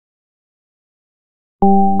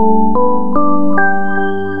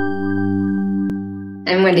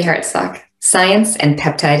I'm Wendy Hartsock, science and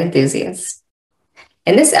peptide enthusiast.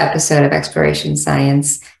 In this episode of Exploration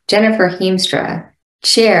Science, Jennifer Heemstra,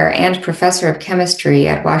 chair and professor of chemistry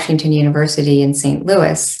at Washington University in St.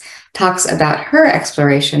 Louis, talks about her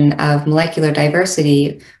exploration of molecular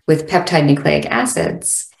diversity with peptide nucleic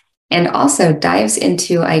acids, and also dives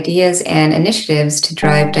into ideas and initiatives to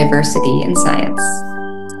drive diversity in science.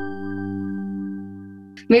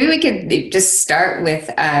 Maybe we could just start with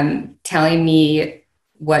telling me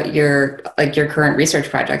what your current research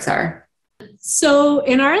projects are. So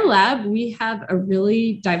in our lab, we have a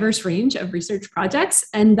really diverse range of research projects,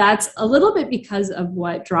 and that's a little bit because of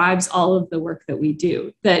what drives all of the work that we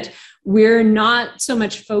do, that we're not so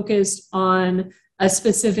much focused on a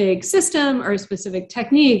specific system or a specific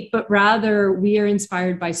technique, but rather we are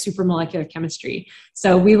inspired by supramolecular chemistry.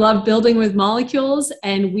 So we love building with molecules,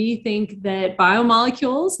 and we think that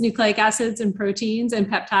biomolecules, nucleic acids and proteins and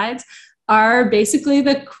peptides, are basically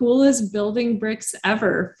the coolest building bricks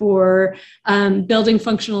ever for building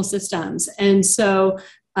functional systems. And so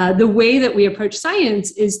the way that we approach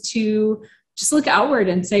science is to just look outward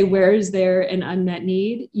and say, where is there an unmet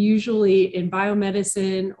need, usually in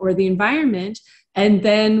biomedicine or the environment. And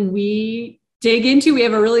then we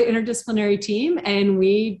have a really interdisciplinary team, and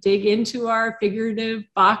we dig into our figurative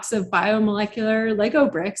box of biomolecular Lego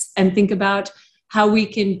bricks and think about how we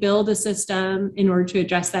can build a system in order to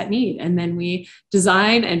address that need. And then we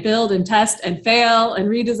design and build and test and fail and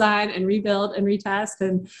redesign and rebuild and retest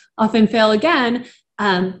and often fail again.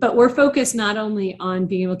 But we're focused not only on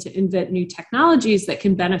being able to invent new technologies that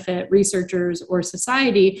can benefit researchers or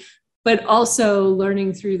society, but also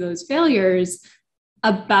learning through those failures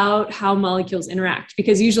about how molecules interact.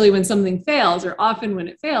 Because usually when something fails, or often when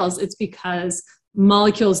it fails, it's because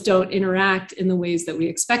molecules don't interact in the ways that we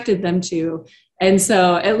expected them to. And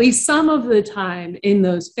so at least some of the time in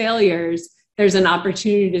those failures, there's an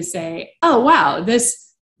opportunity to say, oh, wow,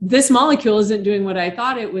 this molecule isn't doing what I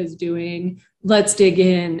thought it was doing. Let's dig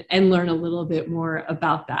in and learn a little bit more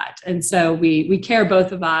about that. And so we care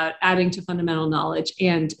both about adding to fundamental knowledge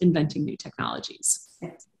and inventing new technologies.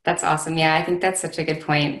 That's awesome. Yeah, I think that's such a good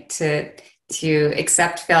point to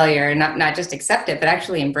accept failure, not just accept it, but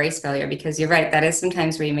actually embrace failure, because you're right, that is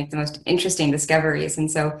sometimes where you make the most interesting discoveries. And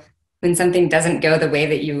so when something doesn't go the way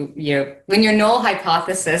that when your null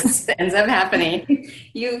hypothesis ends up happening,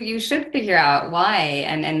 you should figure out why.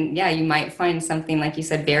 And yeah, you might find something, like you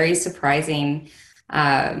said, very surprising,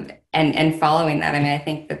 and following that. I mean, I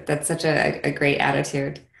think that's such a great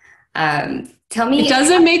attitude. Tell me. It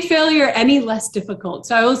doesn't make failure any less difficult.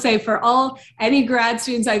 So I will say, for any grad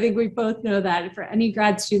students, I think we both know that, for any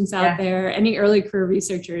grad students out there, any early career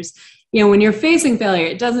researchers, when you're facing failure,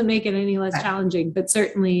 it doesn't make it any less challenging. But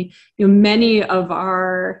certainly, many of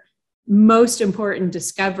our most important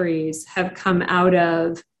discoveries have come out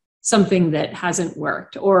of something that hasn't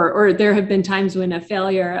worked, or there have been times when a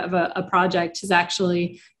failure of a project has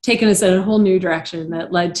actually taken us in a whole new direction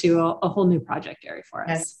that led to a whole new project area for us.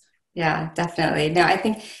 Yes. Yeah, definitely. No, I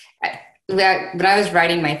think when I was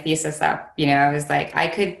writing my thesis up, I was like, I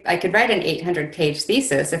could write an 800-page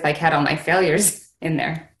thesis if I had all my failures in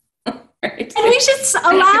there. Right? And we should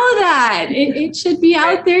allow that. It should be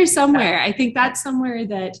out there somewhere. I think that's somewhere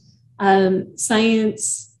that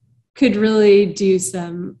science could really do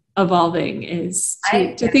some evolving, is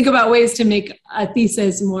to think about ways to make a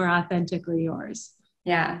thesis more authentically yours.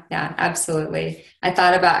 Yeah, absolutely. I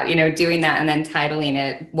thought about, doing that and then titling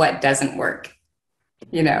it "What Doesn't Work."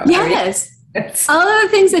 Yes, all of the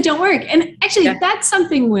things that don't work. And actually, that's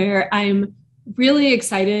something where I'm really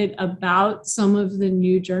excited about some of the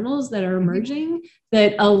new journals that are emerging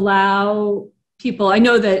that allow people. I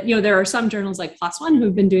know that, there are some journals like PLOS ONE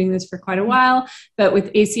who've been doing this for quite a while, but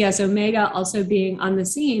with ACS Omega also being on the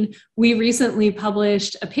scene, we recently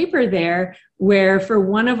published a paper there where, for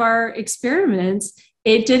one of our experiments,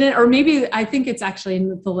 it didn't, or maybe I think it's actually in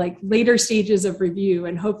the later stages of review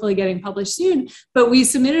and hopefully getting published soon, but we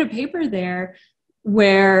submitted a paper there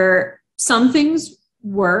where some things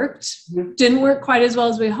worked, didn't work quite as well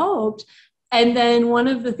as we hoped. And then one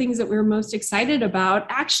of the things that we were most excited about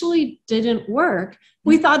actually didn't work.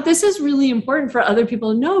 We thought this is really important for other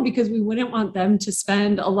people to know, because we wouldn't want them to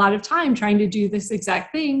spend a lot of time trying to do this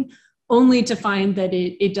exact thing only to find that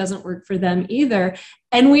it doesn't work for them either.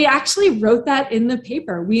 And we actually wrote that in the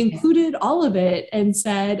paper. We included all of it and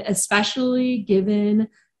said, especially given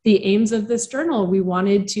the aims of this journal, we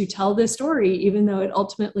wanted to tell this story, even though it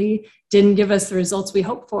ultimately didn't give us the results we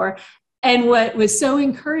hoped for. And what was so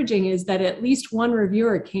encouraging is that at least one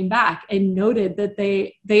reviewer came back and noted that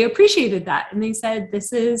they appreciated that. And they said,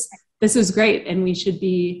 this is great, and we should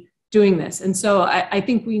be doing this. And so I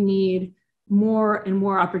think we need more and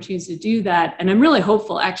more opportunities to do that. And I'm really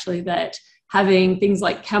hopeful actually that having things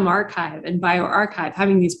like ChemArchive and bioRxiv,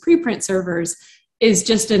 having these preprint servers is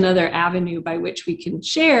just another avenue by which we can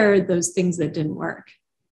share those things that didn't work.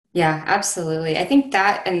 Yeah, absolutely. I think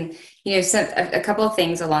that, and a couple of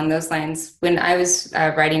things along those lines. When I was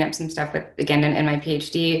writing up some stuff with, again, in my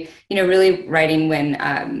PhD, really writing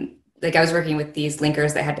when like I was working with these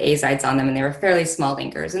linkers that had azides on them, and they were fairly small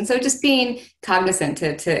linkers. And so just being cognizant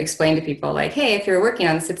to explain to people like, hey, if you're working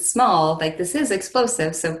on this, it's small, like this is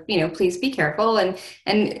explosive, so please be careful.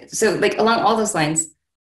 And so like along all those lines.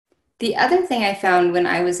 The other thing I found when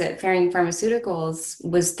I was at Ferring Pharmaceuticals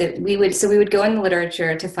was that we would go in the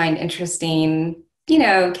literature to find interesting,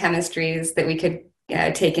 chemistries that we could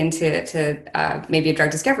take into maybe a drug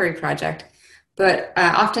discovery project. But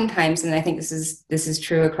oftentimes, and I think this is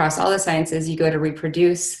true across all the sciences, you go to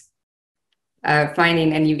reproduce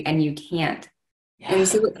finding and you can't. Yeah. And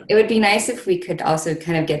so it would be nice if we could also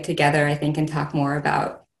kind of get together, I think, and talk more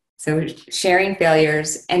about sharing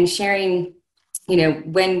failures and sharing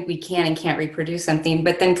when we can and can't reproduce something,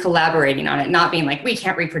 but then collaborating on it, not being like, we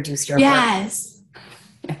can't reproduce your work. Yes.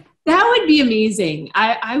 Yeah. That would be amazing.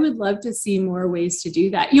 I would love to see more ways to do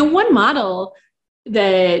that. One model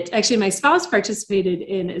that actually my spouse participated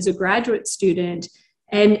in as a graduate student,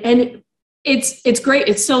 and it's great.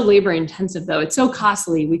 It's so labor intensive though. It's so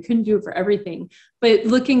costly. We couldn't do it for everything. But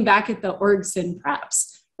looking back at the org-syn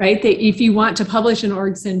preps, right? That if you want to publish an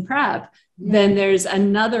org-syn prep, then there's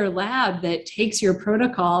another lab that takes your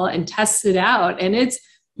protocol and tests it out. And it's,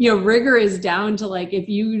 rigor is down to like, if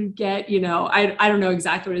you get, I don't know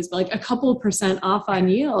exactly what it is, but like a couple % off on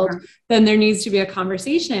yield, then there needs to be a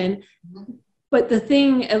conversation. But the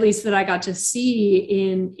thing, at least that I got to see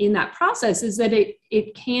in that process, is that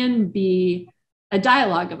it can be a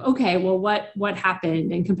dialogue of, okay, well, what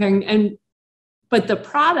happened, and comparing, but the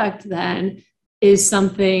product then is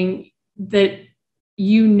something that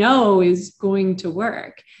is going to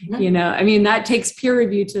work. That takes peer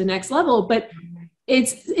review to the next level. But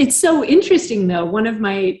it's so interesting though. One of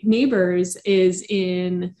my neighbors is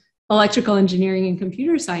in electrical engineering and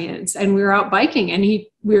computer science, and we were out biking, and we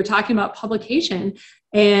were talking about publication,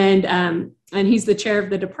 and he's the chair of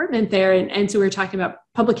the department there, and so we were talking about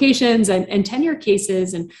publications and tenure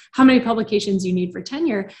cases and how many publications you need for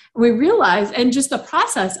tenure. And we realized, and just the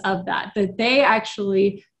process of that they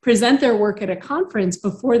actually present their work at a conference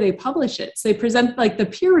before they publish it. So they present, like, the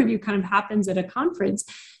peer review kind of happens at a conference.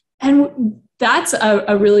 And that's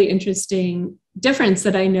a really interesting difference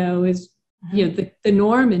that I know is, the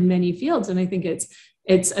norm in many fields. And I think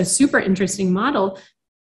it's a super interesting model.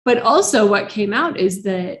 But also what came out is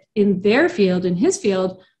that in their field, in his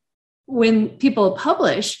field, when people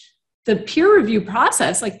publish, the peer review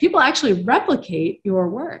process, like, people actually replicate your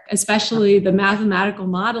work, especially the mathematical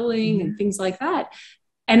modeling and things like that.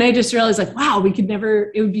 And I just realized, like, wow,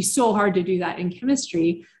 it would be so hard to do that in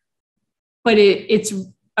chemistry. But it's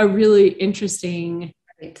a really interesting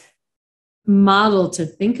model to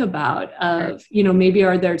think about of, maybe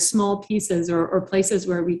are there small pieces or places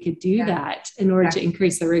where we could do that in order to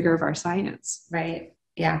increase the rigor of our science. Right.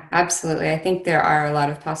 Yeah, absolutely. I think there are a lot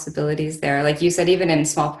of possibilities there. Like you said, even in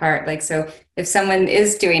small part, like, so if someone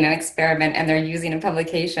is doing an experiment and they're using a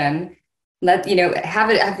publication, have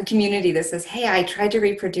a community that says, hey, I tried to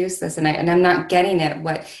reproduce this and I'm not getting it.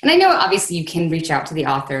 And I know obviously you can reach out to the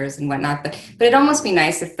authors and whatnot, but it'd almost be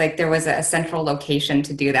nice if, like, there was a central location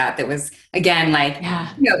to do that was, again, like,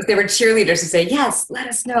 if there were cheerleaders to say, yes, let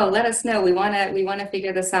us know. We want to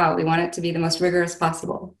figure this out. We want it to be the most rigorous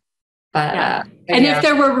possible. But if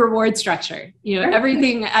there were reward structure,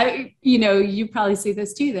 everything, you probably see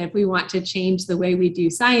this too, that if we want to change the way we do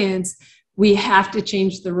science, we have to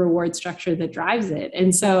change the reward structure that drives it.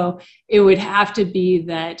 And so it would have to be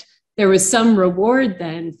that there was some reward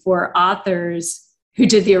then for authors who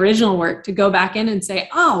did the original work to go back in and say,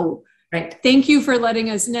 oh, right, thank you for letting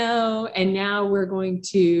us know. And now we're going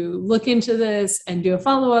to look into this and do a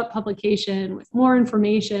follow-up publication with more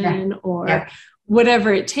information or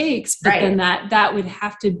whatever it takes. But then that would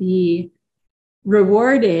have to be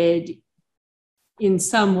rewarded in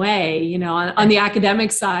some way, on the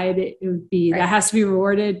academic side, it would be that has to be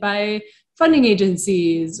rewarded by funding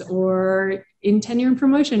agencies or in tenure and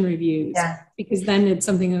promotion reviews, because then it's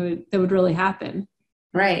something that would really happen.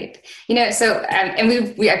 Right. So, and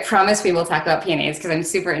I promise we will talk about PNAs because I'm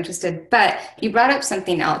super interested, but you brought up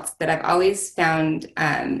something else that I've always found,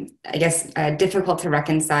 difficult to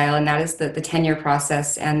reconcile. And that is the tenure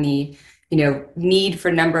process and the, need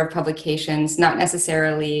for number of publications, not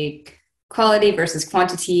necessarily quality versus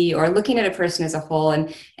quantity, or looking at a person as a whole.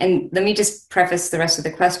 And let me just preface the rest of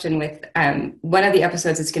the question with one of the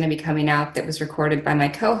episodes that's going to be coming out that was recorded by my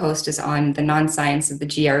co-host is on the non-science of the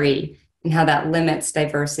GRE and how that limits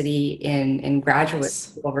diversity in graduate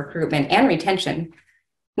school recruitment and retention.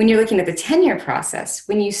 When you're looking at the tenure process,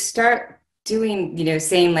 when you start doing,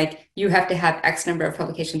 saying like you have to have X number of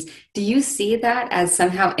publications, do you see that as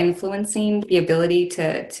somehow influencing the ability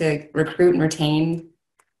to recruit and retain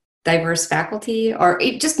diverse faculty, or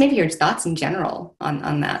just maybe your thoughts in general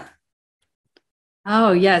on that?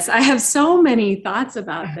 Oh, yes. I have so many thoughts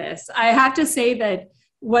about this. I have to say that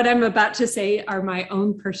what I'm about to say are my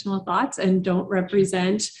own personal thoughts and don't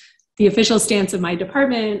represent the official stance of my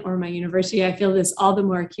department or my university. I feel this all the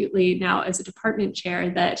more acutely now as a department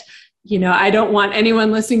chair that, I don't want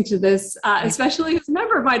anyone listening to this, especially as a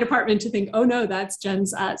member of my department, to think, oh no, that's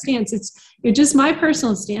Jen's stance. It's just my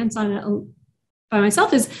personal stance on it by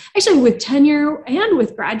myself is actually with tenure and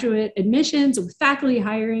with graduate admissions, with faculty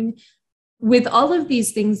hiring, with all of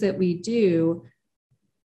these things that we do,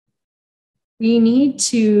 we need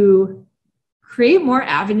to create more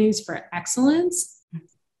avenues for excellence,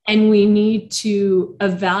 and we need to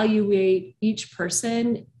evaluate each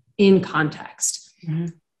person in context. Mm-hmm.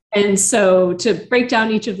 And so to break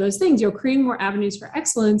down each of those things, creating more avenues for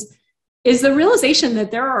excellence is the realization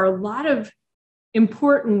that there are a lot of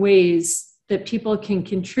important ways that people can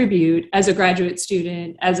contribute as a graduate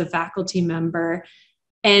student, as a faculty member.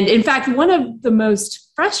 And in fact, one of the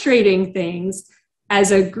most frustrating things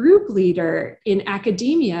as a group leader in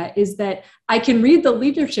academia is that I can read the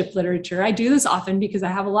leadership literature. I do this often because I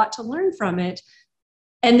have a lot to learn from it.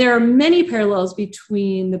 And there are many parallels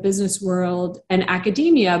between the business world and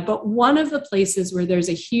academia, but one of the places where there's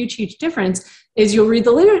a huge, huge difference is you'll read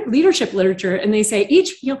the leadership literature and they say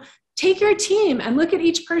take your team and look at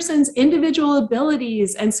each person's individual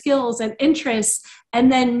abilities and skills and interests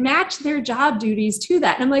and then match their job duties to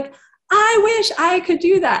that. And I'm like, I wish I could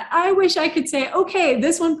do that. I wish I could say, okay,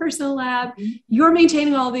 this one person in the lab, you're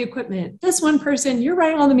maintaining all the equipment. This one person, you're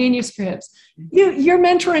writing all the manuscripts. You're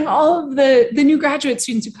mentoring all of the new graduate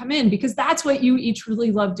students who come in because that's what you each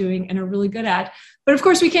really love doing and are really good at. But of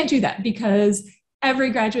course, we can't do that because every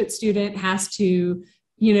graduate student has to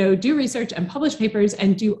do research and publish papers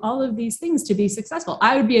and do all of these things to be successful.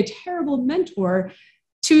 I would be a terrible mentor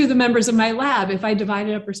to the members of my lab if I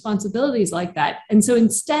divided up responsibilities like that. And so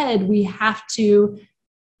instead, we have to,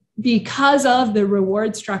 because of the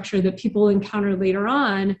reward structure that people encounter later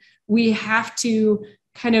on, we have to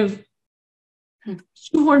kind of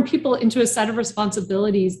shoehorn people into a set of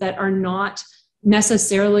responsibilities that are not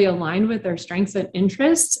necessarily aligned with their strengths and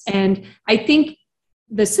interests. And I think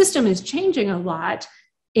the system is changing a lot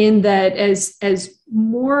in that as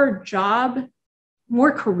more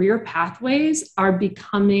career pathways are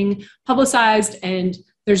becoming publicized and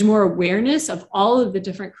there's more awareness of all of the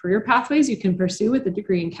different career pathways you can pursue with a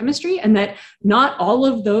degree in chemistry, and that not all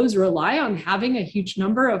of those rely on having a huge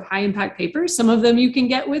number of high impact papers. Some of them you can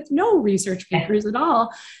get with no research papers at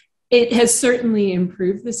all. It has certainly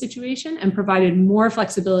improved the situation and provided more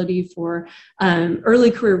flexibility for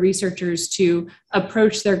early career researchers to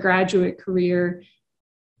approach their graduate career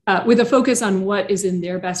with a focus on what is in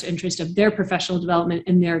their best interest of their professional development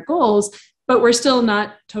and their goals, but we're still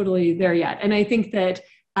not totally there yet. And I think that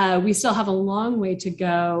we still have a long way to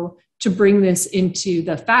go to bring this into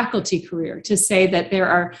the faculty career, to say that there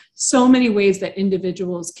are so many ways that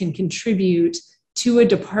individuals can contribute to a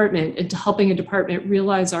department and to helping a department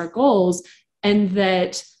realize our goals, and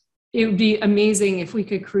that it would be amazing if we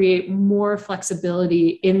could create more flexibility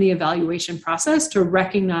in the evaluation process to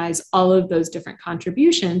recognize all of those different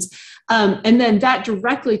contributions. And then that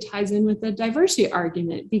directly ties in with the diversity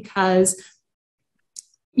argument because,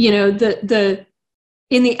 in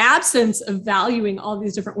the absence of valuing all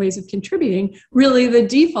these different ways of contributing, really the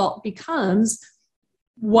default becomes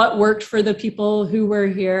what worked for the people who were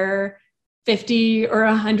here 50 or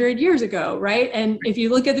 100 years ago, right? And if you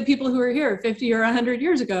look at the people who are here 50 or 100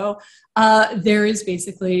 years ago, there is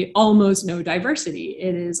basically almost no diversity.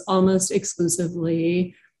 It is almost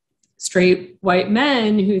exclusively straight white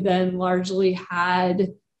men who then largely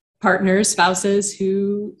had partners, spouses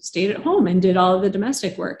who stayed at home and did all of the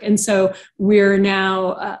domestic work. And so we're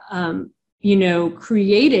now,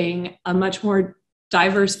 creating a much more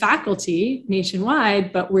diverse faculty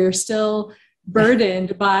nationwide, but we're still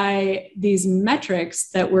burdened by these metrics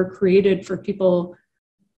that were created for people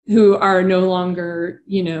who are no longer,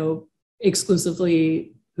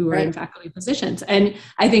 exclusively who are in faculty positions. And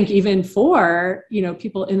I think even for,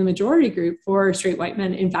 people in the majority group, for straight white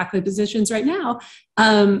men in faculty positions right now,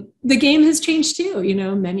 the game has changed too.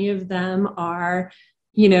 Many of them are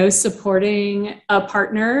supporting a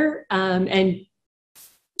partner, and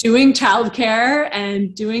doing childcare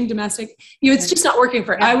and doing domestic, it's just not working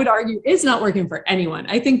I would argue, it's not working for anyone.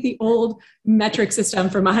 I think the old metric system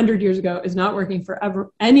from 100 years ago is not working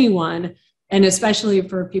for anyone, and especially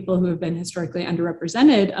for people who have been historically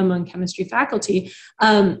underrepresented among chemistry faculty.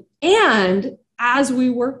 And as we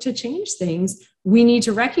work to change things, we need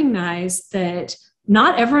to recognize that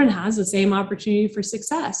not everyone has the same opportunity for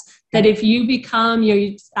success. That if you become,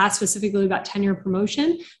 you asked specifically about tenure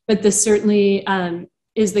promotion, but this certainly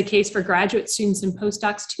is the case for graduate students and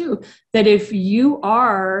postdocs too, that if you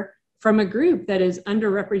are from a group that is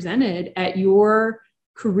underrepresented at your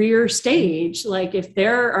career stage, like if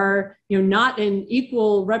there are, not an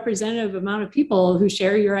equal representative amount of people who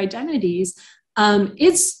share your identities,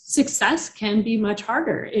 its success can be much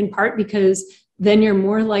harder, in part because then you're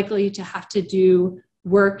more likely to have to do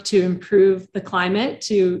work to improve the climate,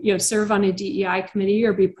 to serve on a DEI committee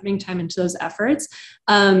or be putting time into those efforts.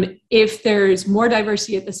 If there's more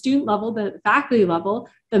diversity at the student level than at the faculty level,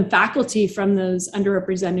 then faculty from those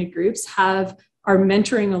underrepresented groups are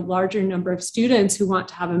mentoring a larger number of students who want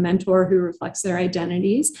to have a mentor who reflects their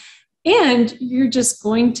identities. And you're just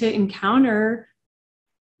going to encounter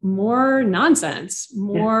more nonsense,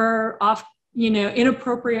 more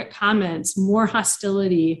inappropriate comments, more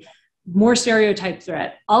hostility, more stereotype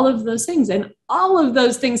threat, all of those things. And all of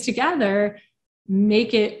those things together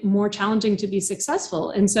make it more challenging to be successful.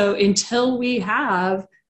 And so until we have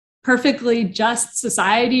perfectly just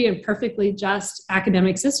society and perfectly just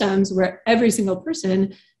academic systems where every single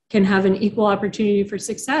person can have an equal opportunity for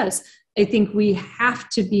success, I think we have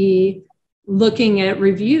to be looking at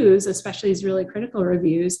reviews, especially these really critical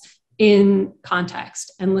reviews, in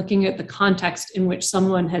context, and looking at the context in which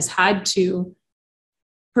someone has had to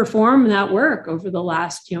perform that work over the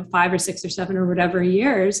last 5 or 6 or 7 or whatever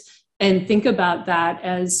years, and think about that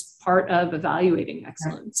as part of evaluating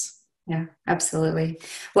excellence. Yeah, absolutely.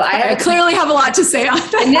 Well, I clearly have a lot to say on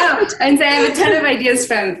that. I know, and I have a ton of ideas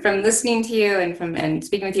from listening to you and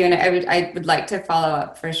speaking with you. And I would like to follow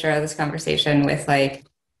up for sure this conversation with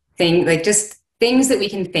just things that we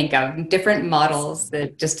can think of, different models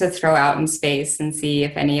that just to throw out in space and see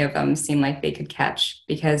if any of them seem like they could catch.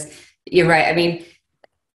 Because you're right. I mean,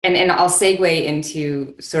 and I'll segue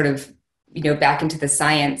into sort of back into the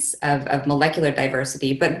science of molecular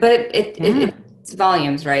diversity, but it's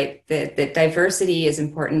volumes, right? That diversity is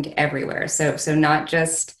important everywhere. So not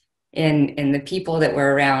just in the people that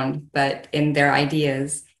we're around, but in their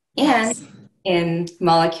ideas and in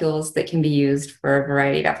molecules that can be used for a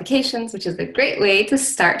variety of applications, which is a great way to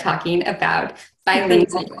start talking about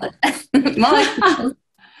bilingual molecules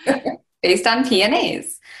based on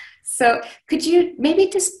PNAs. So could you maybe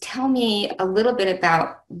just tell me a little bit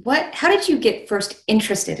about how did you get first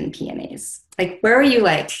interested in PNAs? Like, where were you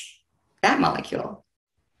like, that molecule?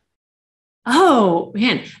 Oh,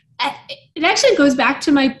 man. It actually goes back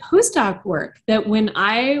to my postdoc work, that when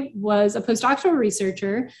I was a postdoctoral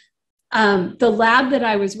researcher, the lab that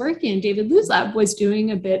I was working in, David Liu's lab, was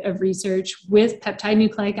doing a bit of research with peptide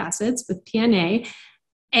nucleic acids, with PNA.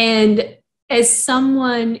 And as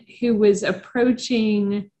someone who was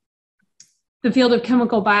approaching the field of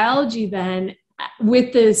chemical biology then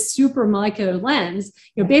with this super molecular lens,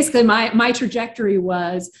 basically my trajectory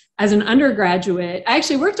was, as an undergraduate, I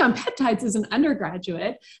actually worked on peptides as an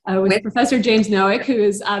undergraduate with Professor James Noack, who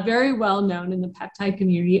is very well known in the peptide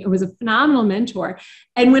community. It was a phenomenal mentor.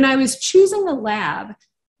 And when I was choosing a lab,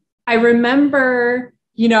 I remember,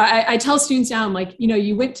 I tell students now, I'm like,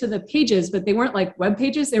 you went to the pages, but they weren't like web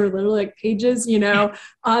pages. They were literally like pages,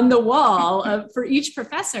 on the wall for each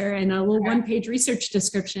professor, and a little one-page research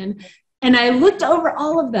description. And I looked over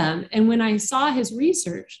all of them. And when I saw his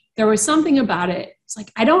research, there was something about it. It's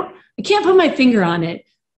like, I can't put my finger on it,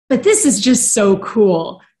 but this is just so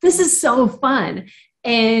cool. This is so fun.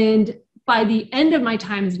 And by the end of my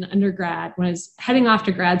time as an undergrad, when I was heading off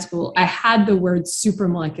to grad school, I had the word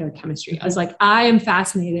supramolecular chemistry. I was like, I am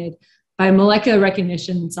fascinated by molecular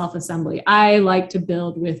recognition and self-assembly. I like to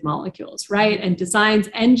build with molecules, right? And designs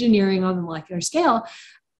engineering on the molecular scale.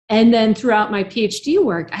 And then throughout my PhD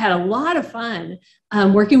work, I had a lot of fun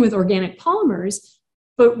working with organic polymers,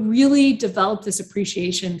 but really developed this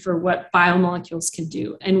appreciation for what biomolecules can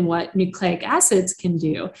do and what nucleic acids can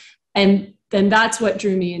do. And then that's what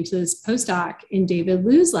drew me into this postdoc in David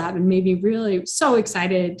Liu's lab and made me really so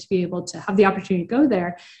excited to be able to have the opportunity to go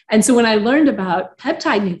there. And so when I learned about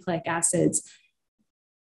peptide nucleic acids,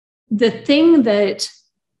 the thing that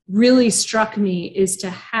really struck me is to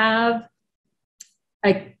have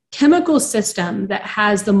a chemical system that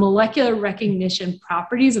has the molecular recognition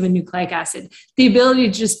properties of a nucleic acid, the ability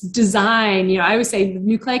to just design, I always say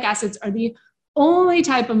nucleic acids are the only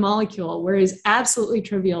type of molecule where it's absolutely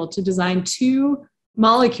trivial to design two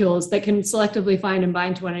molecules that can selectively find and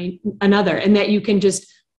bind to one another, and that you can just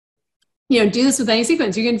do this with any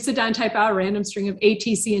sequence. You can sit down and type out a random string of A,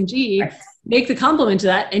 T, C, and G, right, make the complement to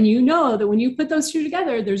that, and that when you put those two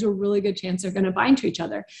together, there's a really good chance they're going to bind to each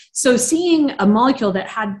other. So seeing a molecule that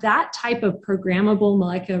had that type of programmable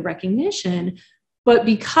molecular recognition, but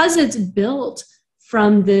because it's built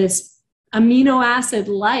from this amino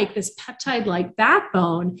acid-like, this peptide-like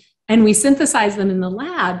backbone, and we synthesize them in the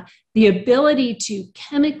lab, the ability to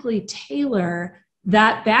chemically tailor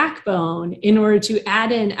that backbone in order to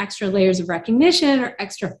add in extra layers of recognition or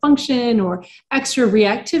extra function or extra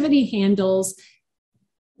reactivity handles,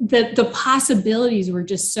 the possibilities were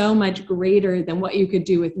just so much greater than what you could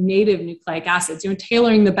do with native nucleic acids.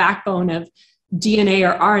 Tailoring the backbone of DNA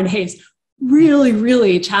or RNA is really,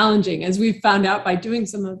 really challenging, as we've found out by doing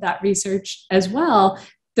some of that research as well.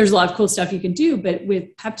 There's a lot of cool stuff you can do, but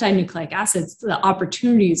with peptide nucleic acids, the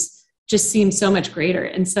opportunities just seem so much greater.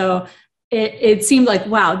 And so it seemed like,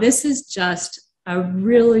 wow, this is just a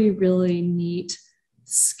really, really neat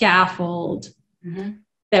scaffold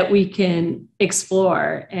that we can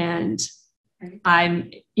explore. And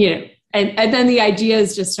and then the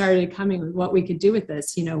ideas just started coming with what we could do with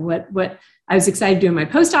this. What I was excited to do in my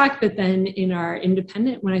postdoc, but then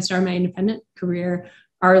when I started my independent career,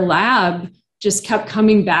 our lab just kept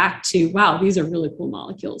coming back to, wow, these are really cool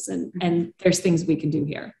molecules, and there's things we can do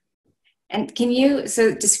here. And can you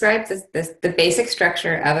describe the basic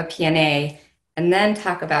structure of a PNA, and then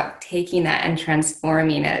talk about taking that and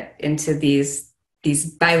transforming it into these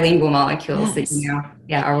bilingual molecules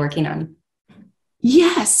that are working on?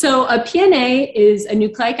 Yes. So a PNA is a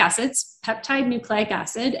nucleic acid, peptide nucleic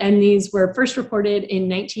acid, and these were first reported in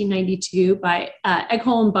 1992 by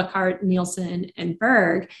Egholm, Buckhart, Nielsen, and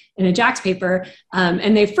Berg in a JACS paper.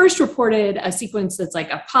 And they first reported a sequence that's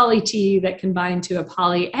like a poly T that can bind to a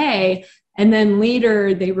poly A. And then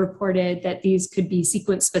later they reported that these could be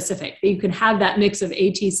sequence specific, that you can have that mix of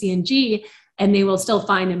A, T, C, and G, and they will still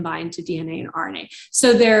find and bind to DNA and RNA.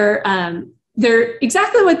 So they're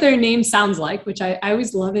exactly what their name sounds like, which I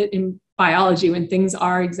always love it in biology when things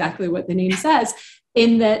are exactly what the name says,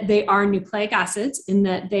 in that they are nucleic acids, in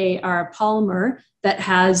that they are a polymer that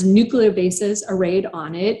has nucleobases arrayed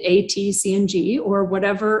on it, A, T, C, and G, or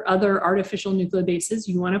whatever other artificial nucleobases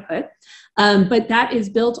you want to put. But that is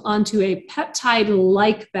built onto a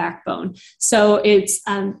peptide-like backbone. So it's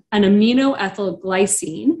an aminoethyl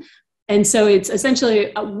glycine. And so it's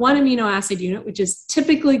essentially one amino acid unit, which is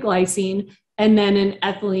typically glycine, and then an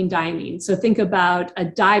ethylene diamine. So think about a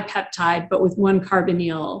dipeptide, but with one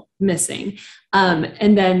carbonyl missing.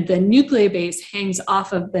 And then the nucleobase hangs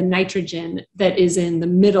off of the nitrogen that is in the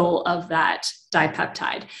middle of that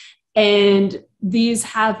dipeptide. And these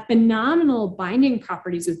have phenomenal binding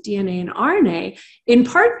properties with DNA and RNA, in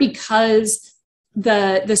part because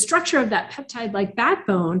the structure of that peptide-like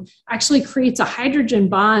backbone actually creates a hydrogen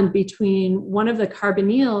bond between one of the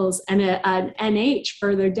carbonyls and an NH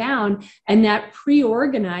further down, and that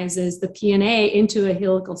pre-organizes the PNA into a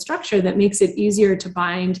helical structure that makes it easier to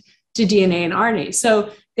bind to DNA and RNA.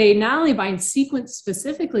 So they not only bind sequence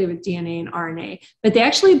specifically with DNA and RNA, but they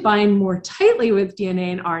actually bind more tightly with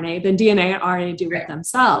DNA and RNA than DNA and RNA do with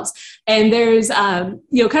themselves. And there's kind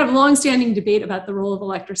of a long-standing debate about the role of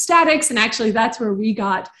electrostatics, and actually that's where we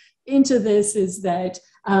got into this, is that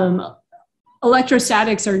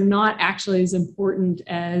electrostatics are not actually as important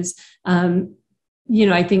as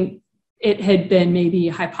I think it had been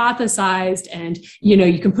maybe hypothesized. And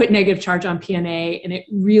you can put negative charge on PNA and it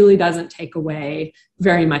really doesn't take away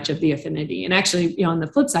very much of the affinity. And actually, on the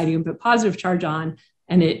flip side, you can put positive charge on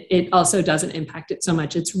and it also doesn't impact it so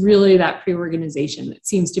much. It's really that pre-organization that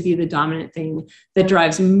seems to be the dominant thing that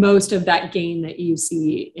drives most of that gain that you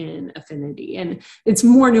see in affinity. And it's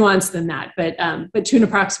more nuanced than that, but to an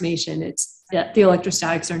approximation, it's the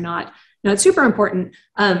electrostatics are not super important.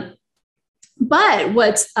 But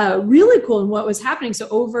what's really cool and what was happening, so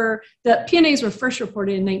over the PNAs were first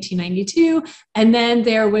reported in 1992, and then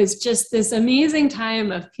there was just this amazing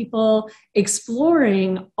time of people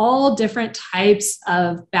exploring all different types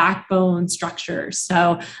of backbone structures.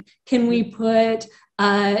 So can we put,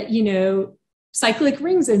 cyclic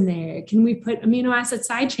rings in there? Can we put amino acid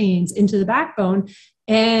side chains into the backbone?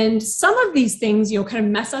 And some of these things, kind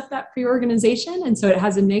of mess up that pre-organization. And so it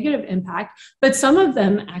has a negative impact, but some of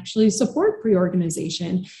them actually support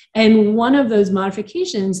pre-organization. And one of those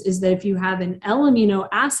modifications is that if you have an L amino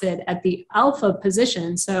acid at the alpha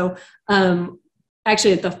position, so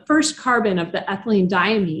actually at the first carbon of the ethylene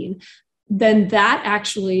diamine, then that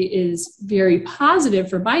actually is very positive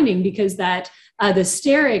for binding, because that the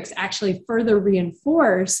sterics actually further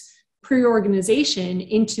reinforce pre-organization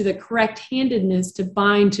into the correct-handedness to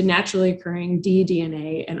bind to naturally occurring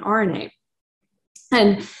ddNA and RNA.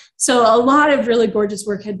 And so a lot of really gorgeous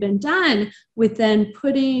work had been done with then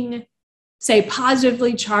putting, say,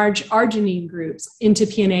 positively charged arginine groups into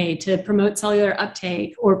PNA to promote cellular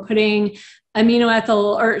uptake, or putting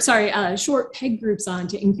short PEG groups on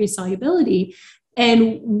to increase solubility.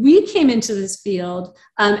 And we came into this field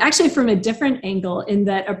actually from a different angle, in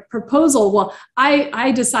that a proposal, well,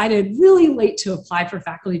 I decided really late to apply for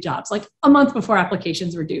faculty jobs, like a month before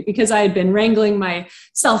applications were due, because I had been wrangling my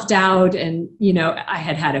self-doubt, and, I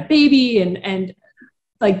had had a baby, and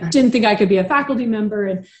didn't think I could be a faculty member.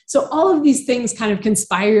 And so all of these things kind of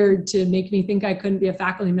conspired to make me think I couldn't be a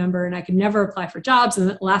faculty member and I could never apply for jobs.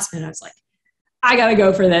 And at the last minute, I was like, I got to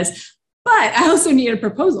go for this. But I also needed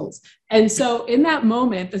proposals. And so in that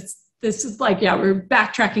moment, this is we're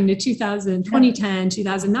backtracking to 2010,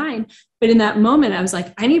 2009. But in that moment, I was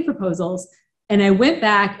like, I need proposals. And I went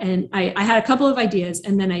back and I had a couple of ideas.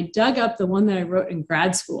 And then I dug up the one that I wrote in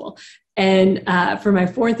grad school, and for my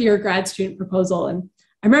fourth year grad student proposal. And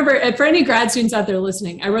I remember, for any grad students out there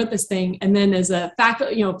listening, I wrote this thing. And then as a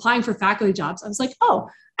faculty, applying for faculty jobs, I was like, oh,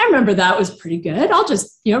 I remember that was pretty good. I'll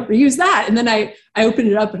just, reuse that. And then I opened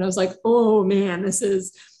it up and I was like, oh man,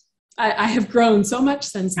 I have grown so much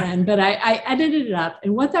since then, but I edited it up.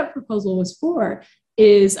 And what that proposal was for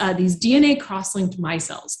is these DNA cross-linked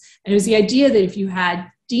micelles. And it was the idea that if you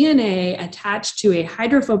had DNA attached to a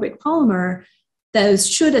hydrophobic polymer, those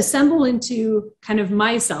should assemble into kind of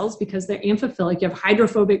micelles, because they're amphiphilic. You have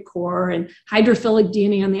hydrophobic core and hydrophilic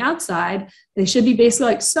DNA on the outside. They should be basically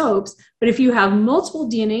like soaps. But if you have multiple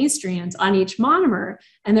DNA strands on each monomer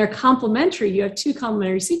and they're complementary, you have two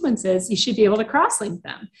complementary sequences, you should be able to cross-link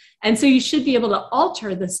them. And so you should be able to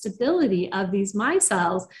alter the stability of these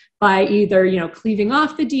micelles by either, cleaving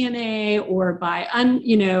off the DNA, or by,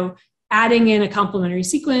 adding in a complementary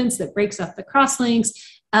sequence that breaks up the cross-links.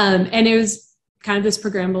 And it was kind of this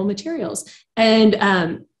programmable materials.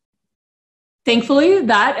 And thankfully,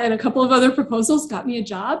 that and a couple of other proposals got me a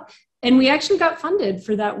job. And we actually got funded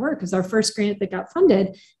for that work. It was our first grant that got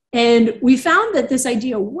funded. And we found that this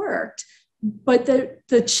idea worked. But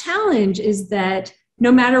the challenge is that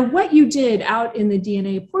no matter what you did out in the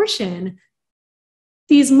DNA portion,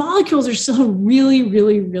 these molecules are still really,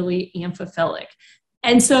 really, really amphiphilic.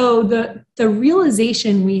 And so the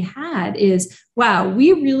realization we had is, wow,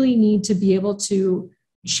 we really need to be able to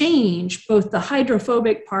change both the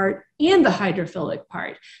hydrophobic part and the hydrophilic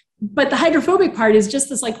part. But the hydrophobic part is just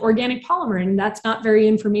this organic polymer, and that's not very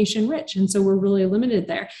information rich. And so we're really limited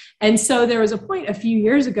there. And so there was a point a few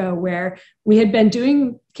years ago where we had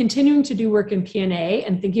been continuing to do work in PNA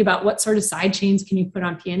and thinking about what sort of side chains can you put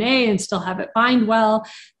on PNA and still have it bind well.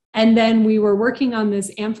 And then we were working on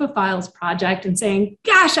this amphiphiles project and saying,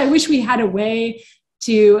 gosh, I wish we had a way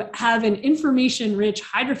to have an information-rich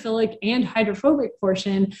hydrophilic and hydrophobic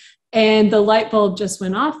portion. And the light bulb just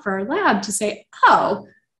went off for our lab to say, oh,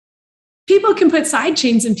 people can put side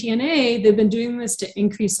chains in PNA. They've been doing this to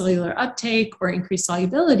increase cellular uptake or increase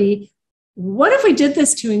solubility. What if we did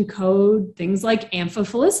this to encode things like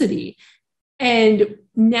amphiphilicity? And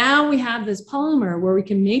now we have this polymer where we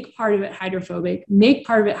can make part of it hydrophobic, make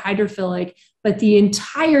part of it hydrophilic, but the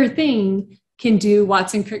entire thing can do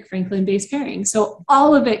Watson-Crick-Franklin base pairing. So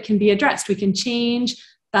all of it can be addressed. We can change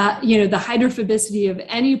the hydrophobicity of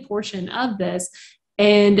any portion of this.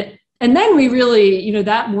 And then we really,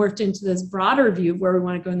 that morphed into this broader view of where we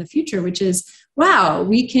want to go in the future, which is, wow,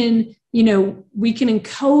 we can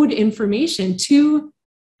encode information, two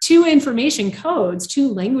information codes,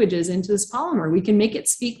 two languages into this polymer. We can make it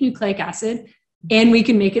speak nucleic acid and we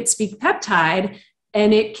can make it speak peptide,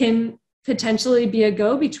 and it can potentially be a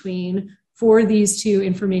go-between for these two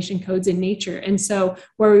information codes in nature. And so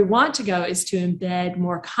where we want to go is to embed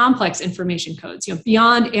more complex information codes,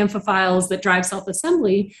 beyond amphiphiles that drive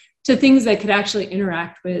self-assembly, to things that could actually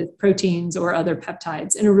interact with proteins or other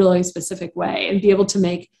peptides in a really specific way, and be able to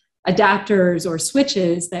make adapters or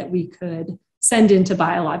switches that we could send into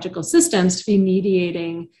biological systems to be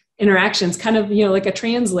mediating interactions, kind of, like a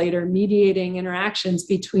translator mediating interactions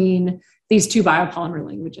between these two biopolymer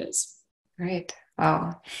languages. Right.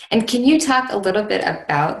 Wow. And can you talk a little bit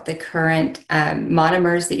about the current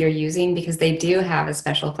monomers that you're using? Because they do have a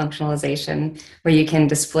special functionalization where you can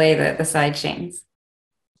display the side chains.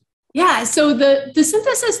 Yeah, so the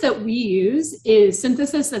synthesis that we use is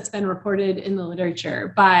synthesis that's been reported in the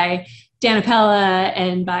literature by Danapella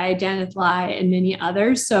and by Danith Lai and many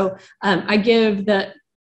others. So I give the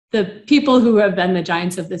people who have been the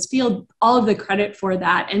giants of this field all of the credit for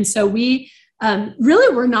that. And so we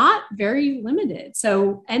really were not very limited.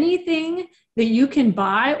 So anything that you can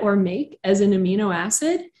buy or make as an amino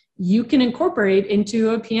acid, you can incorporate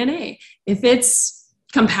into a PNA. If it's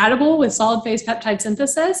compatible with solid phase peptide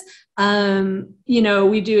synthesis,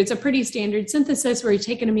 it's a pretty standard synthesis where you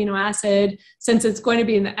take an amino acid. Since it's going to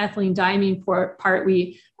be in the ethylene diamine part,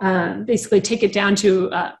 we basically take it down to,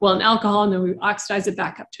 an alcohol, and then we oxidize it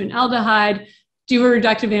back up to an aldehyde, do a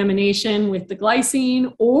reductive amination with the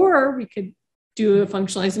glycine, or we could do a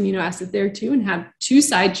functionalized amino acid there too and have two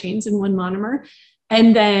side chains in one monomer.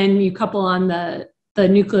 And then you couple on the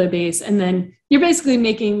nucleobase, and then you're basically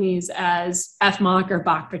making these as FMOC or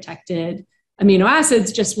Bach protected amino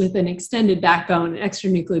acids, just with an extended backbone, extra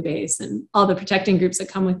nucleobase, and all the protecting groups that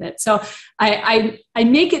come with it. So I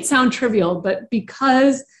make it sound trivial, but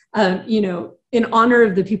because, in honor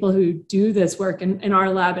of the people who do this work in our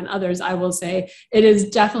lab and others, I will say it is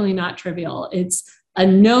definitely not trivial. It's a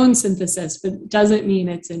known synthesis, but it doesn't mean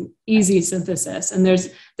it's an easy synthesis. And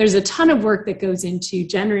there's a ton of work that goes into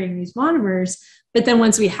generating these monomers. But then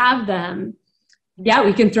once we have them,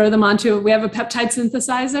 we can throw them we have a peptide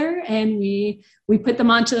synthesizer, and we put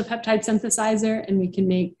them onto the peptide synthesizer, and we can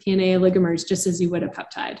make PNA oligomers just as you would a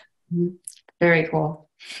peptide. Very cool.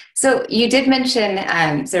 So you did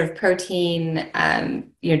mention sort of protein,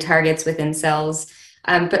 targets within cells,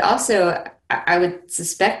 but also I would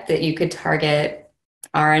suspect that you could target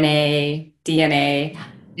RNA, DNA,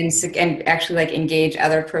 and actually engage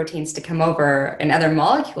other proteins to come over and other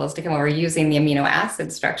molecules to come over using the amino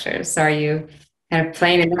acid structures. So are you kind of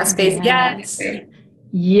playing in that space yet?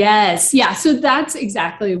 Yes. Yeah. So that's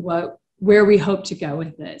exactly where we hope to go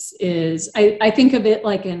with this is I think of it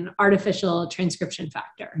like an artificial transcription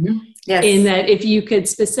factor. Yes. In that if you could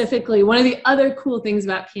specifically, one of the other cool things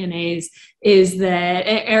about PNAs is that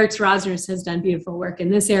Eric Rosner's has done beautiful work in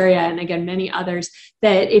this area, and again, many others,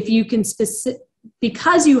 that if you can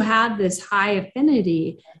because you have this high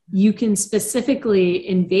affinity, you can specifically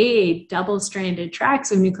invade double-stranded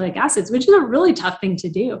tracks of nucleic acids, which is a really tough thing to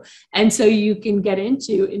do. And so you can get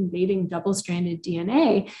into invading double-stranded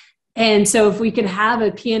DNA. And so if we can have a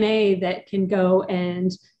PNA that can go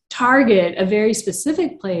and target a very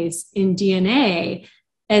specific place in DNA,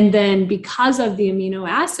 and then because of the amino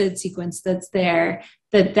acid sequence that's there,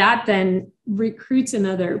 that then recruits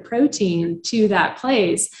another protein to that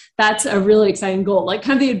place, that's a really exciting goal. Like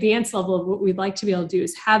kind of the advanced level of what we'd like to be able to do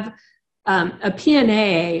is have a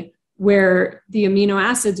PNA where the amino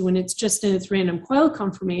acids, when it's just in its random coil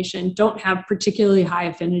conformation, don't have particularly high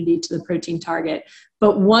affinity to the protein target.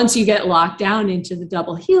 But once you get locked down into the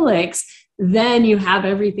double helix, then you have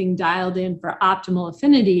everything dialed in for optimal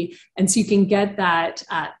affinity. And so you can get that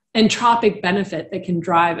entropic benefit that can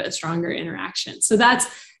drive a stronger interaction. So that's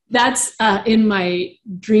in my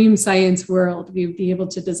dream science world, we would be able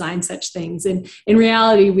to design such things. And in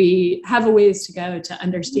reality, we have a ways to go to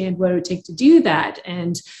understand what it would take to do that.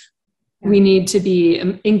 And we need to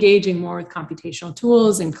be engaging more with computational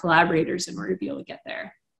tools and collaborators in order to be able to get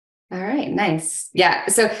there. All right, nice. Yeah,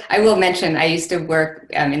 so I will mention I used to work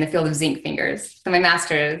in the field of zinc fingers. So my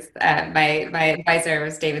master's, my advisor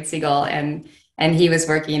was David Siegel, and he was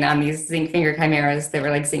working on these zinc finger chimeras that were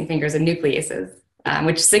like zinc fingers and nucleases,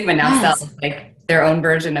 which Sigma now sells like their own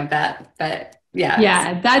version of that. But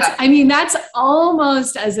that's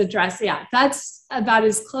almost as addressed. Yeah, that's about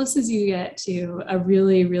as close as you get to a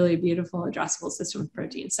really, really beautiful addressable system of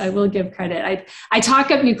proteins. So I will give credit. I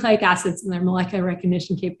talk up nucleic acids and their molecular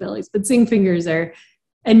recognition capabilities, but zinc fingers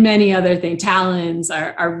and many other things, talons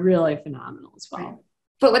are really phenomenal as well. Right.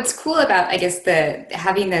 But what's cool about, I guess,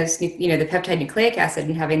 having those, the peptide nucleic acid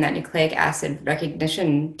and having that nucleic acid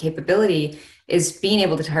recognition capability is being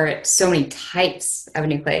able to target so many types of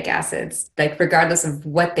nucleic acids, like regardless of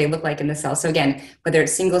what they look like in the cell. So again, whether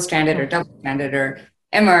it's single-stranded or double-stranded or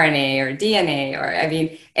mRNA or DNA, or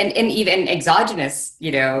and even exogenous,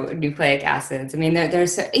 nucleic acids. I mean,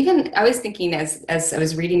 there's even, I was thinking as I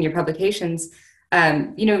was reading your publications,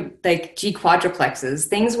 like G quadruplexes,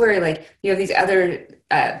 things where like you have these other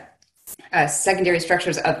secondary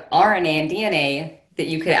structures of RNA and DNA that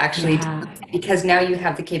you could actually do, because now you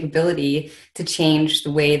have the capability to change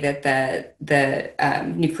the way that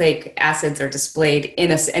the nucleic acids are displayed in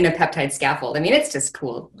a peptide scaffold. I mean, it's just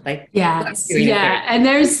cool. And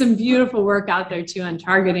there's some beautiful work out there too on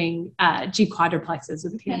targeting G quadruplexes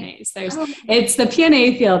with PNAs. It's the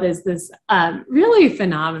PNA field is this really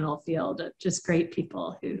phenomenal field of just great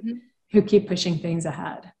people who keep pushing things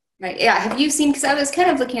ahead. Right. Yeah. Have you seen? Because I was kind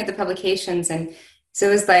of looking at the publications and So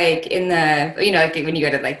it was like in the, like when you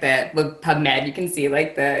go to like the PubMed, you can see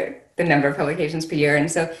like the number of publications per year.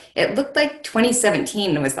 And so it looked like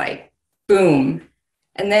 2017 was like boom.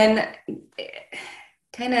 And then it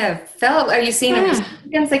kind of fell. Are you seeing a Yeah.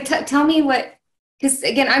 resurgence? Like tell me what, because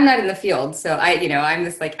again, I'm not in the field. So I'm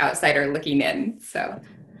this like outsider looking in. So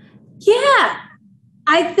Yeah.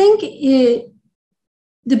 I think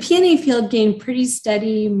the PNA field gained pretty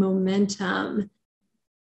steady momentum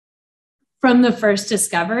from the first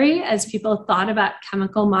discovery as people thought about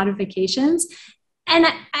chemical modifications. And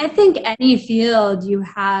I think any field you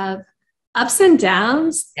have ups and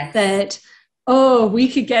downs yes. that,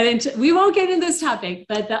 we won't get into this topic,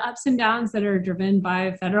 but the ups and downs that are driven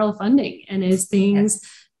by federal funding. And as Yes. things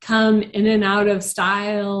come in and out of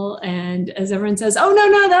style, and as everyone says, oh,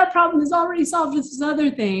 no, that problem is already solved with this other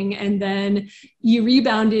thing. And then you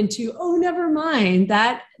rebound into, oh, never mind,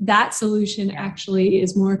 that solution actually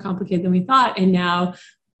is more complicated than we thought. And now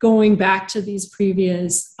going back to these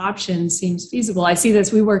previous options seems feasible. I see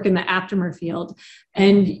this, we work in the aptamer field,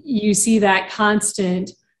 and you see that constant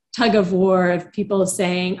tug of war of people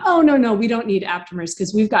saying, oh, no, we don't need aptamers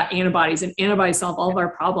because we've got antibodies and antibodies solve all of our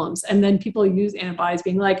problems. And then people use antibodies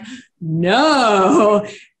being like, no,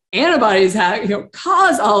 antibodies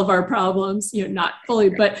cause all of our problems, not fully,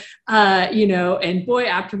 but, and boy,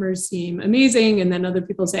 aptamers seem amazing. And then other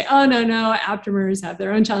people say, oh, no, aptamers have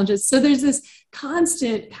their own challenges. So there's this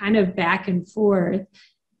constant kind of back and forth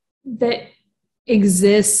that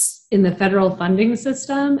exists in the federal funding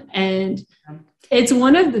system. And it's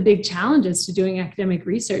one of the big challenges to doing academic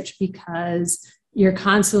research because you're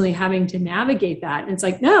constantly having to navigate that. And it's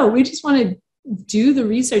like, no, we just want to do the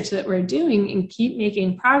research that we're doing and keep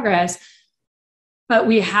making progress. But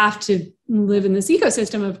we have to live in this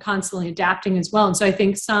ecosystem of constantly adapting as well. And so I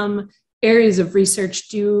think some areas of research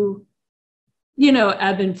do,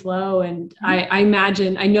 ebb and flow. And I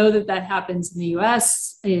imagine, I know that happens in the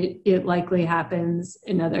US. It likely happens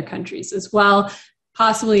in other countries as well,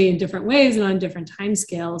 possibly in different ways and on different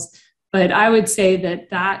timescales. But I would say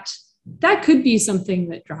that could be something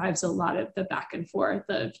that drives a lot of the back and forth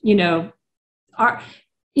of,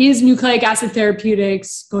 is nucleic acid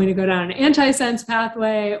therapeutics going to go down an antisense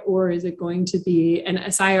pathway, or is it going to be an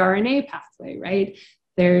siRNA pathway, right?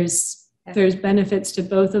 There's benefits to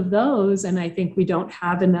both of those. And I think we don't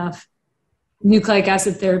have enough nucleic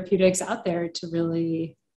acid therapeutics out there to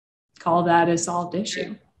really call that a solved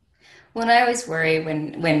issue. Well, and I always worry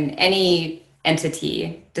when any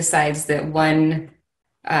entity decides that one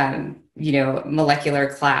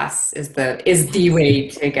molecular class is the way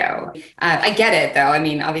to go. I get it though. I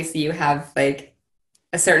mean, obviously you have like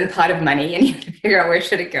a certain pot of money and you have to figure out where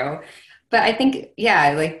should it go. But I think,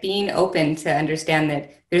 yeah, like being open to understand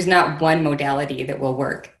that there's not one modality that will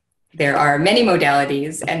work. There are many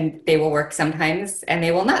modalities and they will work sometimes and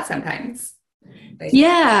they will not sometimes. Like,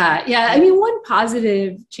 yeah. I mean, one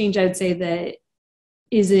positive change I would say that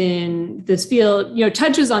is in this field,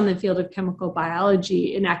 touches on the field of chemical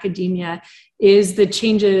biology in academia is the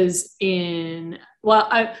changes in,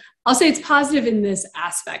 I'll say it's positive in this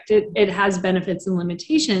aspect. It has benefits and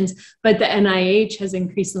limitations, but the NIH has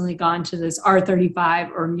increasingly gone to this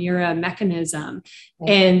R35 or MIRA mechanism.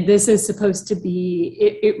 And this is supposed to be,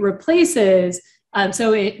 it replaces,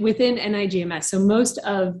 within NIGMS, so most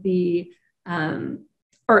of the, I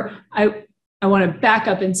want to back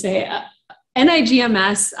up and say,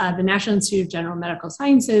 NIGMS, the National Institute of General Medical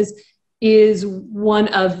Sciences, is one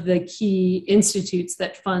of the key institutes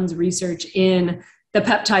that funds research in the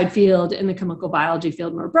peptide field and the chemical biology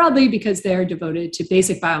field more broadly, because they're devoted to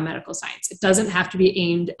basic biomedical science. It doesn't have to be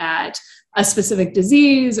aimed at a specific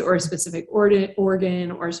disease or a specific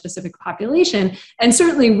organ or a specific population. And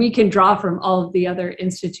certainly we can draw from all of the other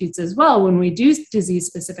institutes as well when we do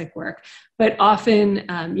disease-specific work. But often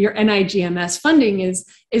your NIGMS funding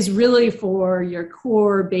is really for your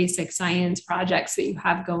core basic science projects that you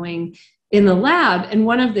have going in the lab. And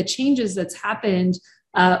one of the changes that's happened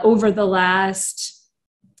over the last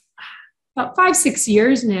about 5-6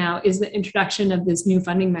 years now is the introduction of this new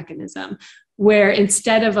funding mechanism, where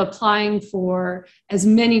instead of applying for as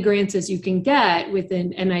many grants as you can get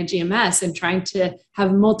within NIGMS and trying to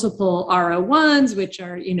have multiple R01s, which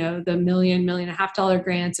are, the $1.5 million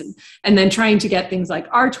grants, and then trying to get things like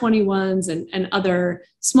R21s and other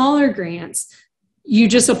smaller grants, you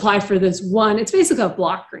just apply for this one. It's basically a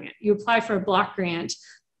block grant. You apply for a block grant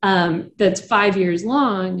that's 5 years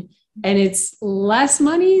long, and it's less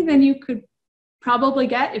money than you could probably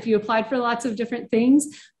get if you applied for lots of different things.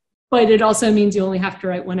 But it also means you only have to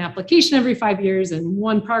write one application every 5 years and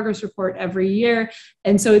one progress report every year.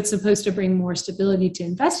 And so it's supposed to bring more stability to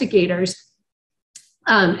investigators.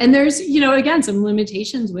 And there's, again, some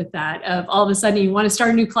limitations with that of all of a sudden you want to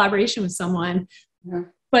start a new collaboration with someone,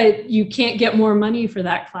 but you can't get more money for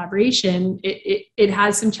that collaboration. It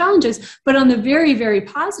has some challenges, but on the very, very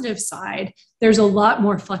positive side, there's a lot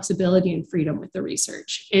more flexibility and freedom with the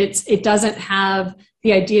research. It doesn't have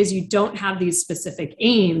the ideas, you don't have these specific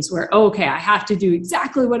aims where, okay, I have to do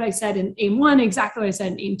exactly what I said in aim 1, exactly what I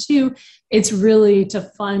said in aim 2. It's really to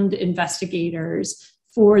fund investigators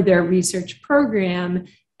for their research program.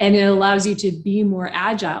 And it allows you to be more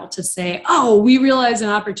agile to say, oh, we realize an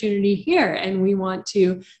opportunity here and we want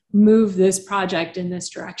to move this project in this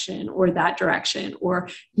direction or that direction. Or,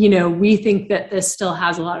 we think that this still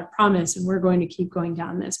has a lot of promise and we're going to keep going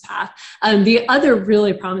down this path. The other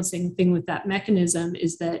really promising thing with that mechanism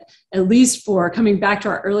is that, at least for coming back to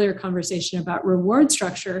our earlier conversation about reward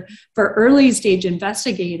structure, for early stage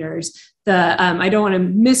investigators, I don't want to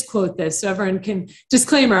misquote this, so everyone can,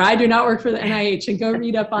 disclaimer, I do not work for the NIH, and go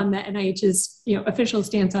read up on the NIH's official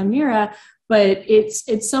stance on MIRA, but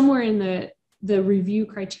it's somewhere in the review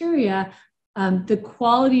criteria, the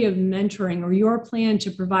quality of mentoring or your plan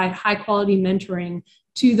to provide high quality mentoring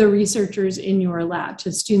to the researchers in your lab,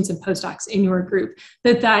 to students and postdocs in your group,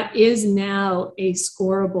 that is now a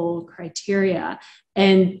scorable criteria.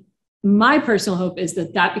 And my personal hope is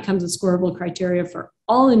that becomes a scorable criteria for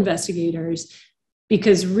all investigators,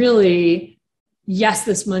 because really, yes,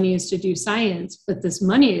 this money is to do science, but this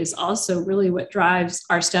money is also really what drives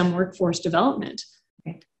our STEM workforce development.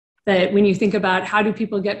 Right. That when you think about how do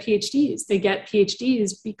people get PhDs, they get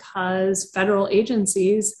PhDs because federal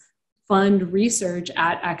agencies fund research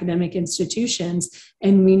at academic institutions,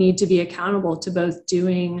 and we need to be accountable to both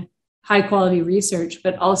doing high quality research,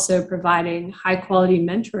 but also providing high quality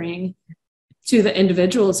mentoring to the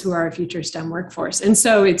individuals who are our future STEM workforce. And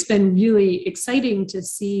so it's been really exciting to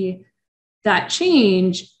see that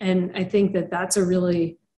change. And I think that's a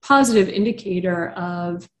really positive indicator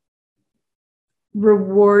of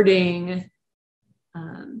rewarding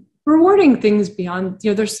things beyond,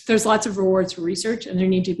 there's lots of rewards for research and there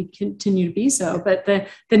need to be continue to be so. But the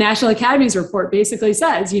National Academies report basically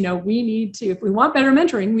says, we need to, if we want better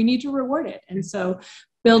mentoring, we need to reward it. And so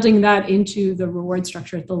building that into the reward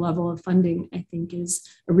structure at the level of funding, I think, is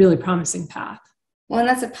a really promising path. Well, and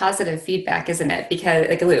that's a positive feedback, isn't it? Because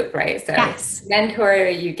like a loop, right? So yes. Mentor,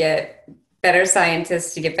 you get better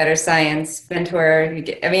scientists, you get better science. Mentor, you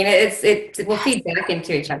get, it will feed back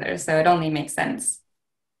into each other. So it only makes sense.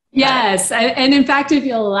 Yes. And in fact, if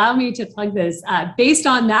you'll allow me to plug this, based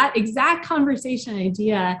on that exact conversation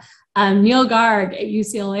idea, Neil Garg at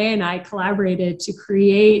UCLA and I collaborated to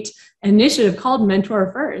create an initiative called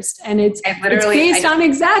Mentor First. And it's based on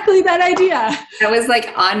exactly that idea. That was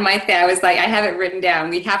like on my thing. I was like, I have it written down.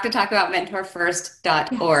 We have to talk about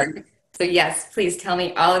mentorfirst.org. Yes. So yes, please tell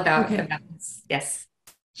me all about this. Yes.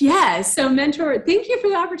 Yes. So Mentor, thank you for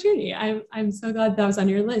the opportunity. I'm so glad that was on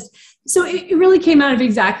your list. So it really came out of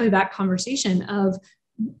exactly that conversation of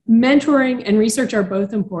mentoring and research are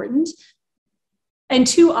both important. And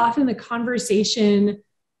too often the conversation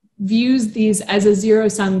views these as a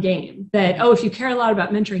zero-sum game that, if you care a lot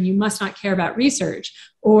about mentoring, you must not care about research.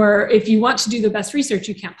 Or if you want to do the best research,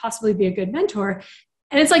 you can't possibly be a good mentor.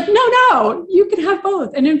 And it's like, no, you can have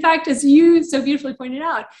both. And in fact, as you so beautifully pointed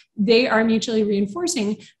out, they are mutually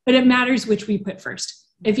reinforcing, but it matters which we put first.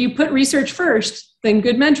 If you put research first, then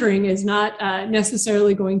good mentoring is not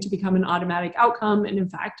necessarily going to become an automatic outcome. And in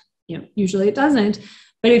fact, usually it doesn't.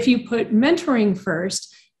 But if you put mentoring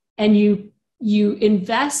first and you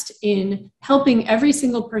invest in helping every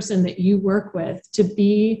single person that you work with to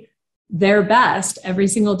be their best every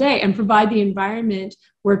single day and provide the environment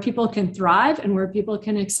where people can thrive and where people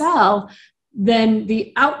can excel, then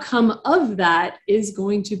the outcome of that is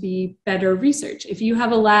going to be better research. If you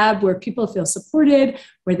have a lab where people feel supported,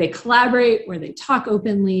 where they collaborate, where they talk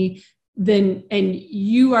openly, then, and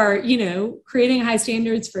you are, creating high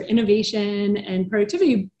standards for innovation and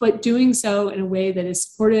productivity, but doing so in a way that is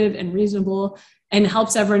supportive and reasonable and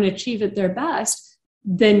helps everyone achieve at their best,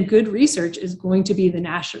 then good research is going to be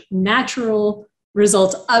the natural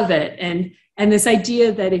result of it. And this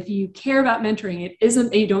idea that if you care about mentoring, it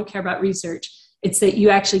isn't that you don't care about research, it's that you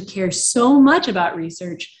actually care so much about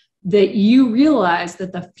research that you realize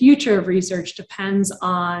that the future of research depends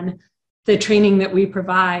on the training that we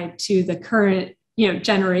provide to the current,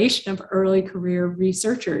 generation of early career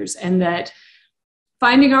researchers, and that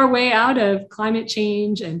finding our way out of climate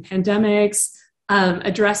change and pandemics,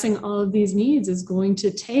 addressing all of these needs is going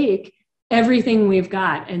to take everything we've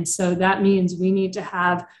got. And so that means we need to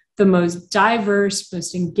have the most diverse,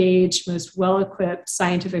 most engaged, most well-equipped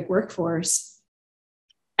scientific workforce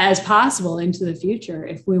as possible into the future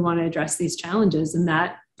if we want to address these challenges. And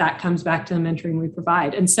that comes back to the mentoring we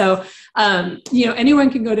provide. And so, anyone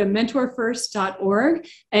can go to mentorfirst.org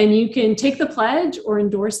and you can take the pledge or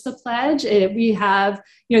endorse the pledge. We have,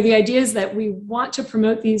 the idea is that we want to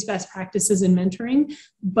promote these best practices in mentoring,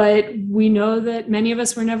 but we know that many of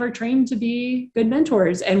us were never trained to be good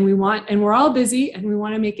mentors, and we're all busy, and we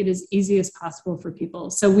want to make it as easy as possible for people.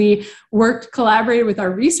 So we collaborated with our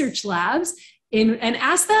research labs and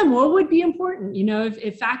ask them what would be important.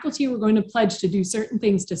 If faculty were going to pledge to do certain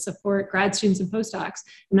things to support grad students and postdocs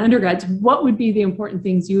and undergrads, what would be the important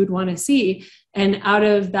things you would want to see? And out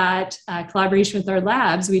of that collaboration with our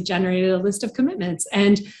labs, we generated a list of commitments.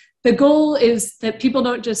 And the goal is that people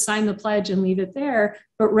don't just sign the pledge and leave it there,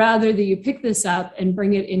 but rather that you pick this up and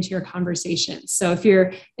bring it into your conversations. So if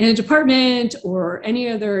you're in a department or any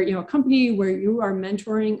other company where you are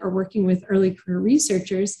mentoring or working with early career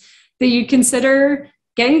researchers, that you consider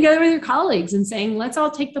getting together with your colleagues and saying, let's all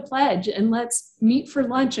take the pledge and let's meet for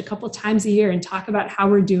lunch a couple times a year and talk about how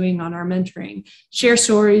we're doing on our mentoring, share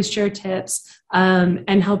stories, share tips,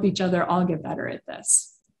 and help each other all get better at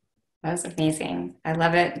this. That was amazing. I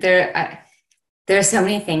love it. There are so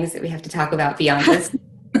many things that we have to talk about beyond this.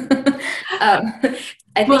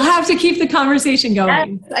 We'll have to keep the conversation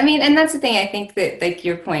going. And that's the thing. I think that, like,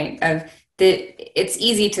 your point of that it's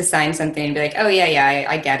easy to sign something and be like, oh yeah,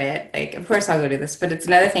 I get it. Like, of course I'll go do this. But it's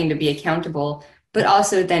another thing to be accountable, but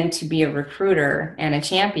also then to be a recruiter and a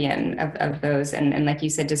champion of those. And like you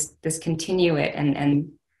said, just continue it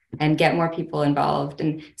and get more people involved.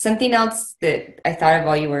 And something else that I thought of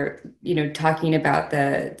while you were, talking about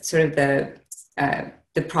the sort of the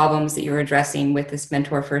problems that you were addressing with this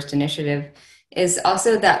Mentor First initiative is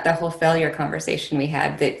also that the whole failure conversation we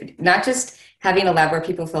had, that not just having a lab where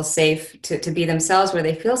people feel safe to be themselves, where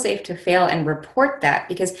they feel safe to fail and report that,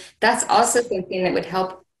 because that's also something that would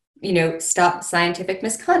help, stop scientific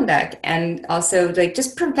misconduct and also like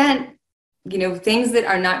just prevent, things that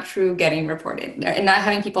are not true getting reported and not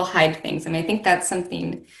having people hide things. I think that's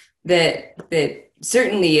something that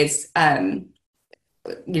certainly is,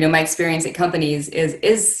 my experience at companies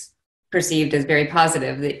is perceived as very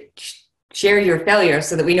positive, that share your failure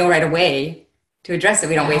so that we know right away to address it.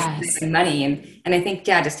 We don't waste money. And I think,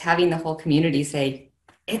 just having the whole community say,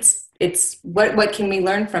 it's what can we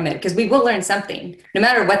learn from it? Because we will learn something. No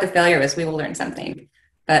matter what the failure is, we will learn something.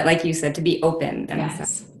 But like you said, to be open.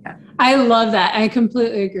 I love that. I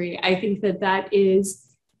completely agree. I think that is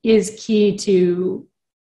key to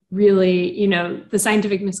really, the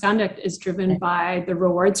scientific misconduct is driven by the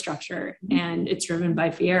reward structure, and it's driven by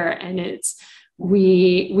fear. And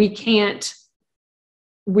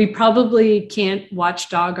we probably can't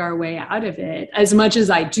watchdog our way out of it, as much as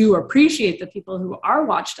I do appreciate the people who are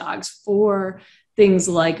watchdogs for things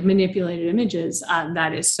like manipulated images.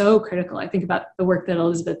 That is so critical. I think about the work that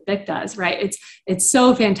Elizabeth Bick does, right? It's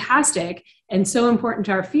so fantastic and so important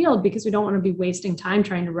to our field, because we don't want to be wasting time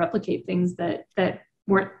trying to replicate things that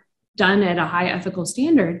weren't done at a high ethical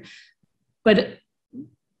standard. But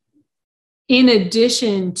in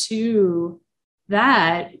addition to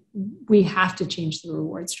that, we have to change the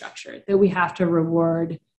reward structure, that we have to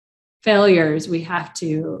reward failures. We have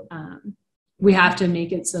to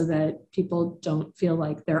make it so that people don't feel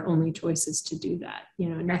like their only choice is to do that.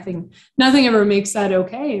 Nothing ever makes that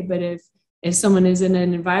okay. But if someone is in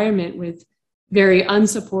an environment with very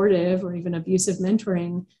unsupportive or even abusive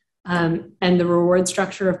mentoring, and the reward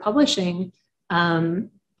structure of publishing,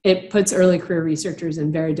 it puts early career researchers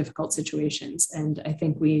in very difficult situations. And I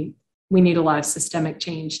think we need a lot of systemic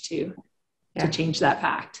change to change that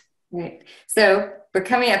fact. Right. So we're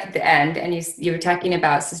coming up at the end, and you were talking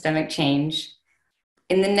about systemic change.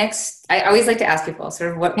 In the next, I always like to ask people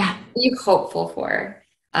sort of what are you hopeful for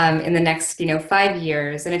in the next 5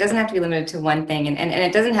 years? And it doesn't have to be limited to one thing, and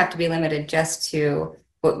it doesn't have to be limited just to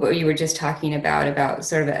what you were just talking about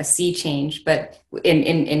sort of a sea change, but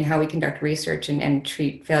in how we conduct research and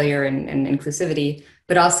treat failure and inclusivity,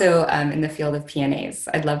 but also in the field of PNAs.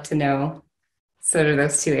 I'd love to know sort of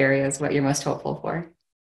those two areas, what you're most hopeful for.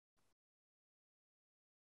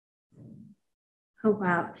 Oh,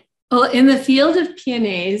 wow. Well, in the field of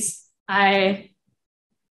PNAs, I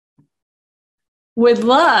would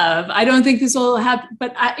love, I don't think this will happen,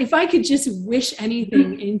 but if I could just wish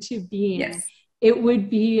anything into being, it would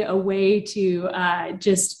be a way to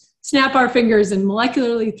just snap our fingers and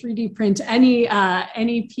molecularly 3D print any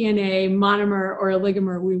PNA monomer or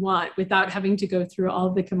oligomer we want without having to go through all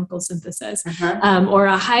of the chemical synthesis, or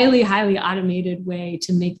a highly, highly automated way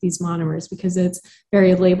to make these monomers, because it's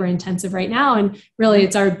very labor intensive right now. And really,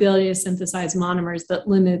 it's our ability to synthesize monomers that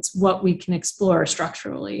limits what we can explore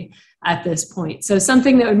structurally at this point. So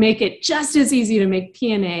something that would make it just as easy to make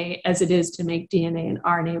PNA as it is to make DNA and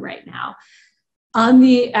RNA right now. On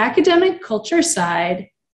the academic culture side,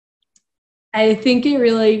 I think it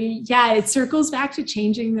really, it circles back to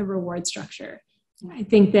changing the reward structure. I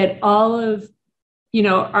think that all of,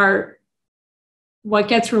 what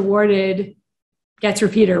gets rewarded gets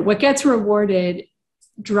repeated. What gets rewarded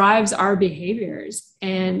drives our behaviors.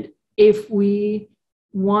 And if we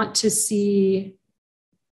want to see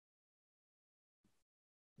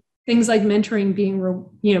things like mentoring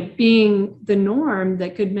being the norm,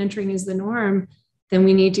 that good mentoring is the norm, then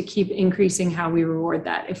we need to keep increasing how we reward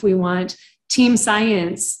that. If we want team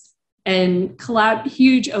science and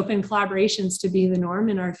huge open collaborations to be the norm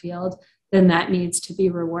in our field, then that needs to be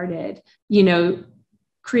rewarded.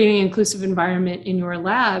 Creating an inclusive environment in your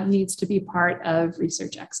lab needs to be part of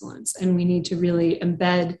research excellence. And we need to really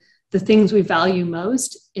embed the things we value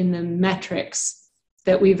most in the metrics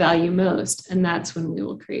that we value most. And that's when we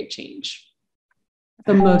will create change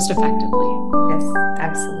the most effectively. Yes,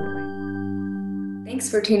 absolutely. Thanks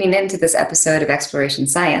for tuning in to this episode of Exploration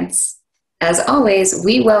Science. As always,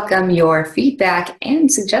 we welcome your feedback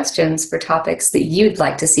and suggestions for topics that you'd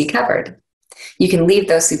like to see covered. You can leave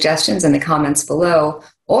those suggestions in the comments below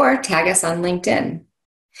or tag us on LinkedIn.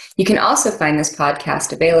 You can also find this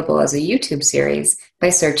podcast available as a YouTube series by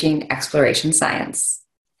searching Exploration Science.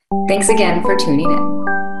 Thanks again for tuning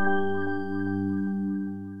in.